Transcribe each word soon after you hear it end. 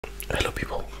Hello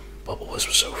people, Bubble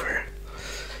was over,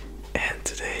 and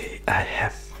today I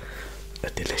have a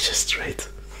delicious treat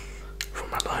for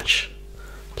my lunch.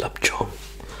 Cheong,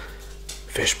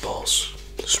 fish balls,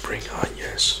 spring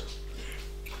onions,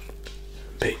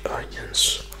 big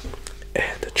onions,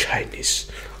 and the Chinese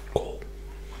coal.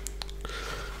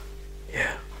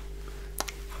 Yeah.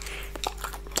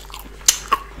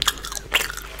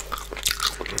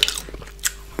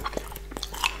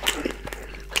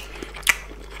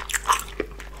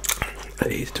 I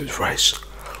eat it with rice.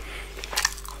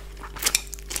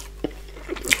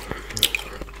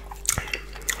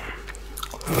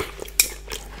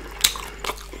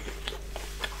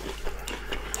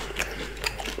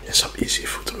 It's some easy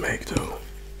food to make though.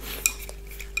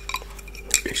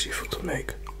 Easy food to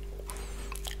make.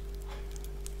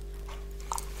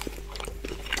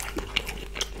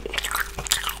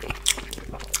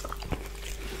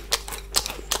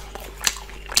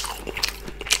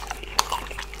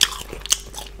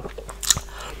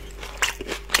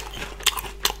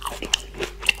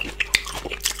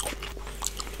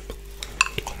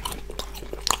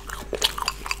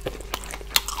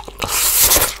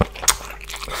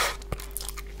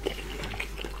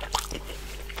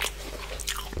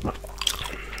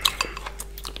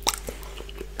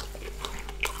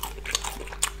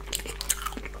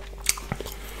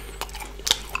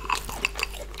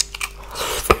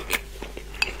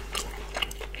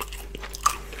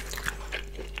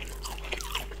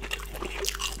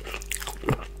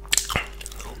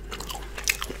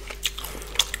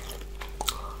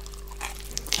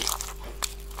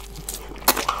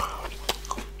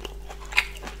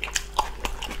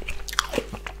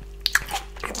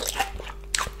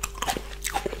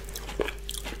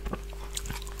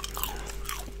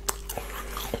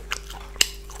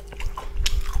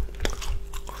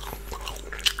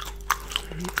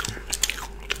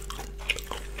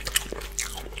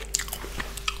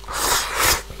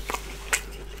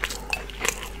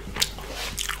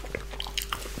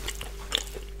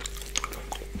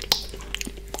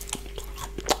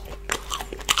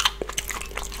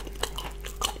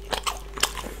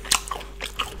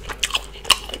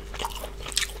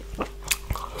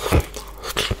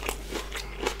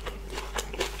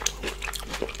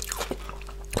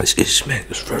 This is man,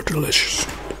 it's very delicious.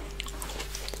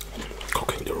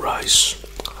 Cooking the rice.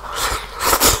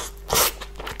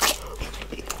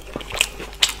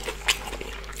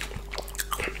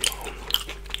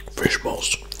 Fish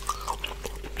balls.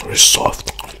 Very soft.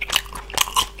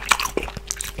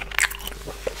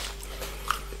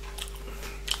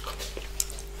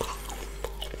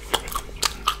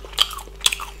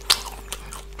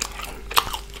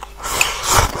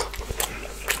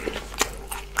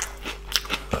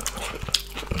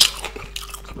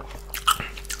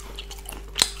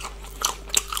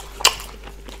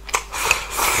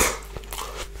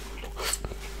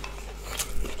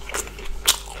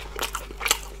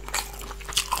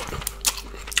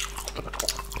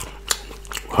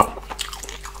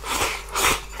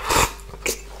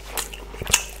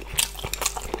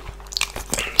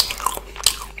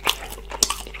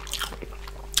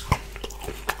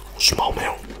 Small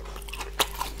meal.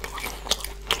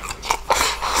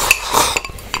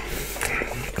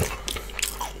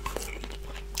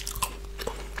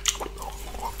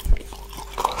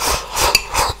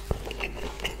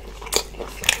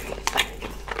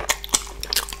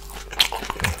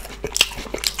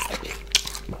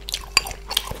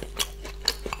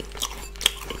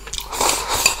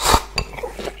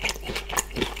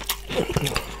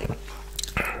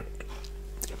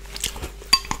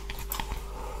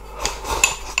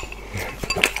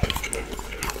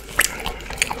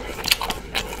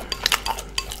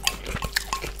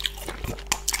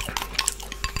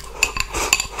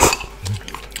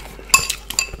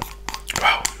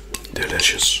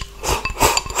 Delicious.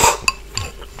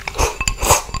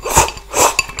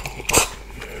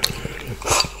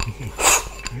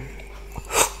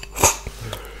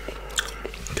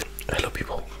 Hello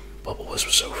people, Bubble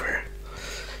was over,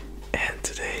 and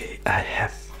today I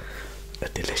have a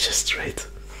delicious treat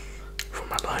for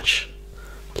my lunch.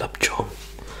 Cheong,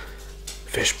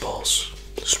 fish balls,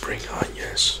 spring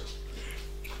onions,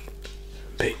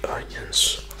 big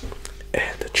onions,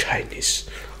 and the Chinese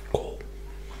coal.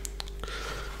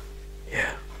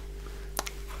 Yeah.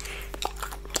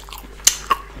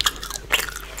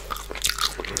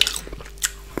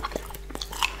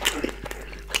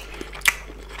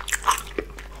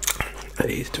 I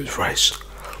eat it with rice.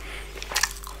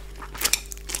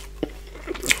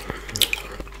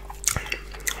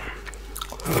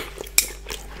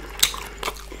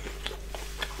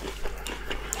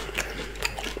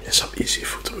 It's some easy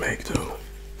food to make though.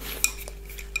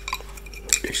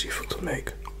 tasty food to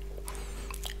make.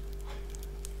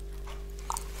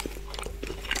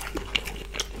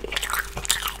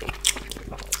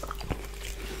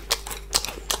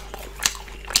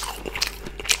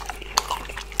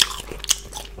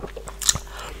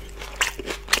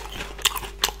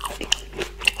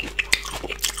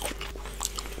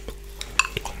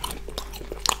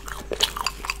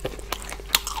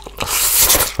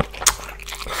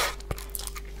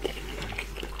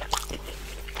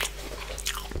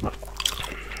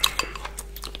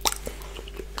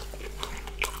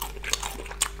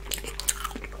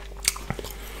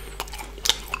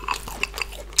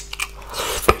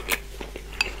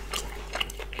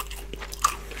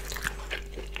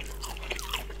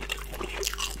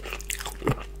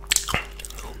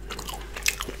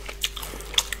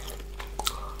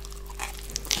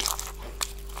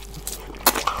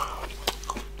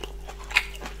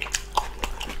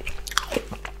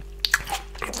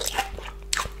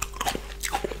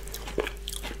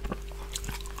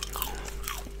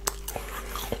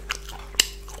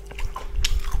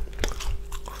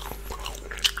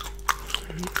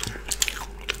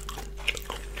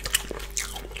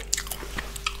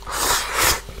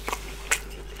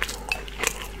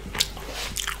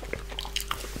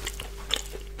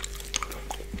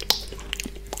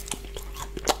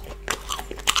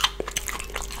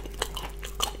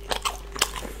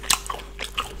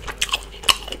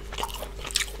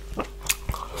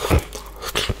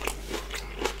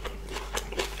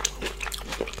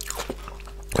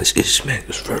 This is man,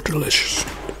 it's very delicious.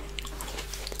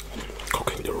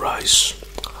 Cooking the rice.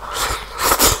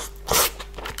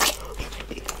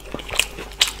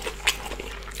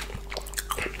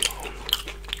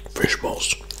 Fish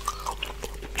balls.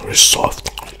 Very soft.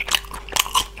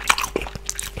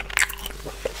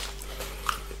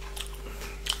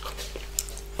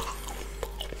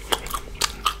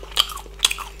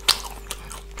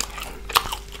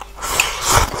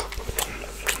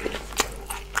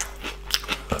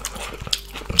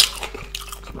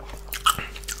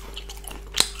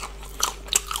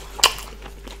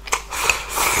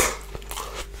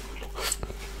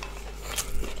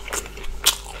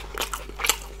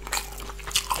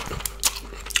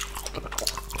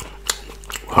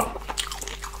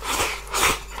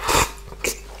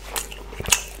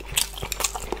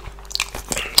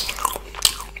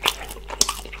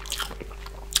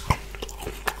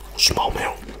 Small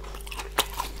meal.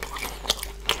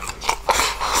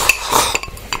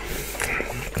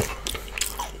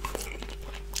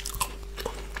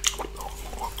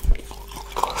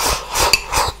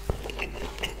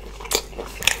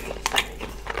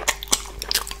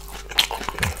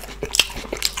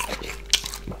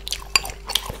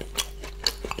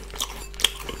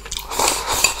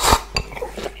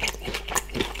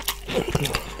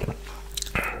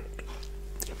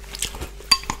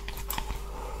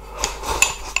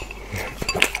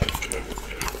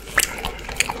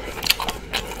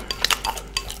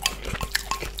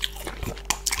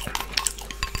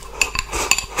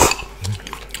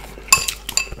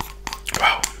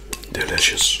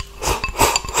 Delicious.